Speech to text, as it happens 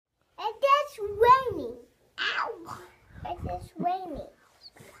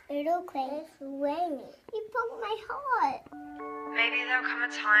It'll crazy. It's raining. You broke my heart. Maybe there'll come a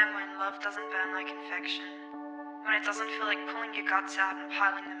time when love doesn't burn like infection, when it doesn't feel like pulling your guts out and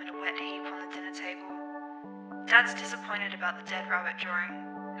piling them in a wet heap on the dinner table. Dad's disappointed about the dead rabbit drawing.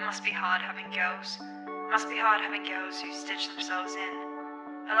 It must be hard having girls. It must be hard having girls who stitch themselves in.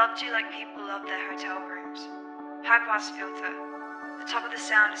 I loved you like people love their hotel rooms. High pass filter. The top of the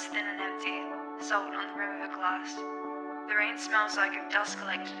sound is thin and empty, salt on the rim of a glass. The rain smells like dust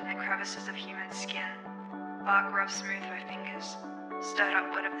collected in the crevices of human skin. Bark rubs smooth my fingers, stirred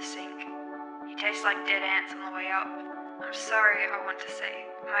up wet of the sink. You taste like dead ants on the way up. I'm sorry, I want to say.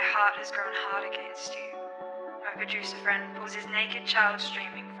 My heart has grown hard against you. My producer friend pulls his naked child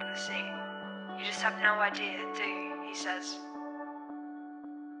streaming from the sea. You just have no idea, do you? He says.